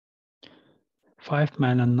5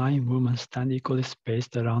 men and 9 women stand equally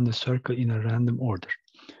spaced around the circle in a random order.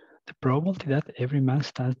 The probability that every man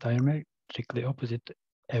stands diametrically opposite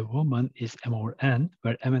a woman is m over n,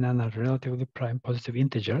 where m and n are relatively prime positive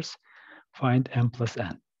integers. Find m plus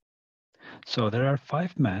n. So there are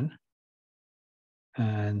 5 men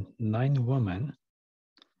and 9 women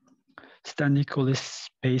stand equally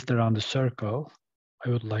spaced around the circle. I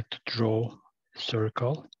would like to draw a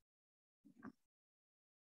circle.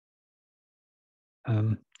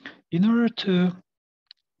 In order to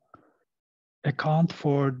account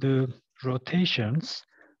for the rotations,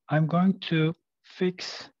 I'm going to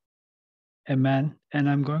fix a man, and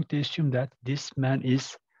I'm going to assume that this man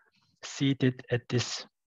is seated at this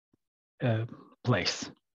place,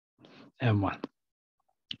 M1.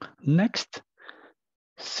 Next,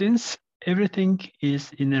 since everything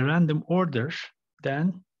is in a random order,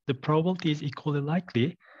 then the probability is equally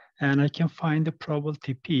likely, and I can find the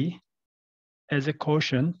probability P as a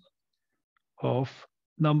quotient of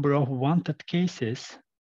number of wanted cases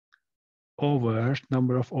over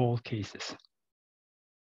number of all cases.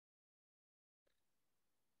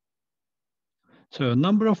 So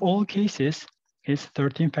number of all cases is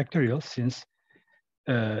 13 factorial, since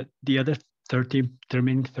the other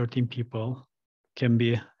remaining 13 people can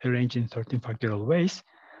be arranged in 13 factorial ways.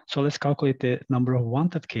 So let's calculate the number of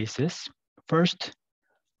wanted cases. First,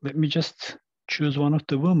 let me just choose one of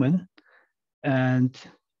the women and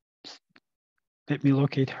let me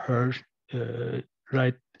locate her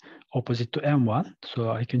right opposite to M1.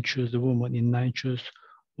 So I can choose the woman in 9 choose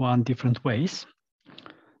 1 different ways.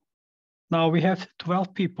 Now we have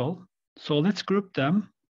 12 people. So let's group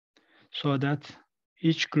them so that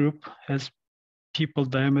each group has people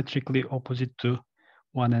diametrically opposite to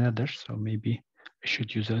one another. So maybe I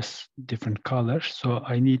should use a different color. So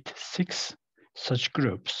I need 6 such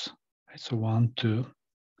groups. So 1, 2,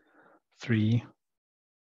 3,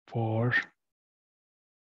 4,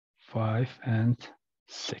 5, and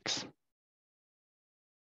 6.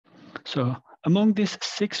 So among these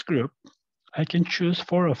 6 groups, I can choose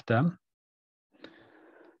 4 of them,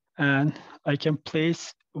 and I can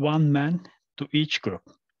place 1 man to each group.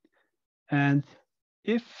 And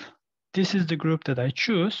if this is the group that I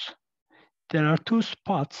choose, there are 2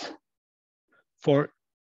 spots for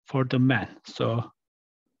the man. So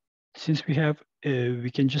since we have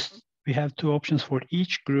we have 2 options for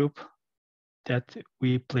each group that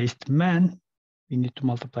we placed man, we need to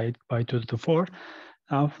multiply it by 2 to the 4.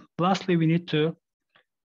 Now, lastly, we need to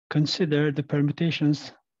consider the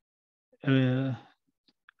permutations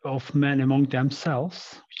of men among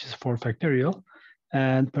themselves, which is 4 factorial,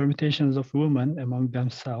 and permutations of women among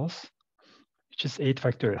themselves, which is 8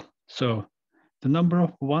 factorial. So the number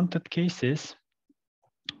of wanted cases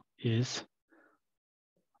is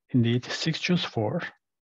indeed 6 choose 4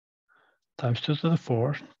 times 2 to the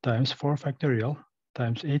 4 times 4 factorial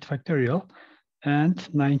times 8 factorial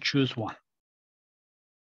and 9 choose 1.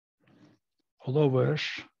 All over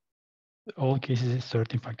all cases is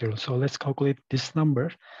 13 factorial. So let's calculate this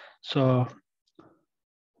number. So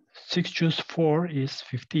 6 choose 4 is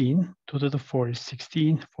 15, 2 to the 4 is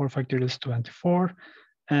 16, 4 factorial is 24,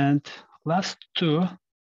 and last 2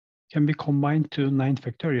 can be combined to 9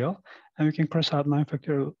 factorial, and we can cross out 9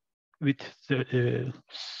 factorial with the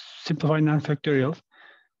simplify 9 factorial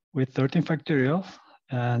with 13 factorial,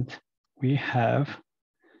 and we have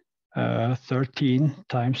 13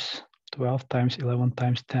 times 12 times 11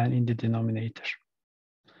 times 10 in the denominator.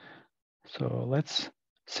 So let's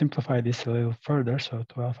simplify this a little further. So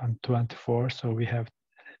 12 and 24. So we have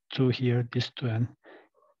 2 here, this 2 and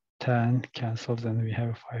 10 cancels, and we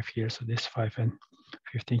have 5 here. So this 5 and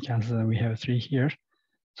 15 cancels, and we have 3 here.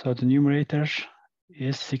 So the numerator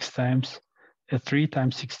is 3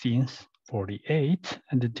 times 16, 48,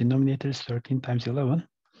 and the denominator is 13 times 11,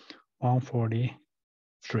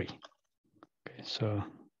 143. Okay, so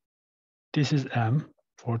this is m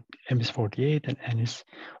is 48 and n is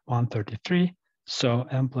 133. So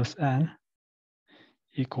m plus n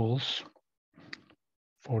equals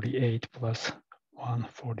 48 plus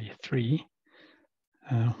 143.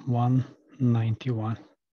 191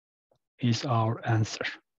 is our answer.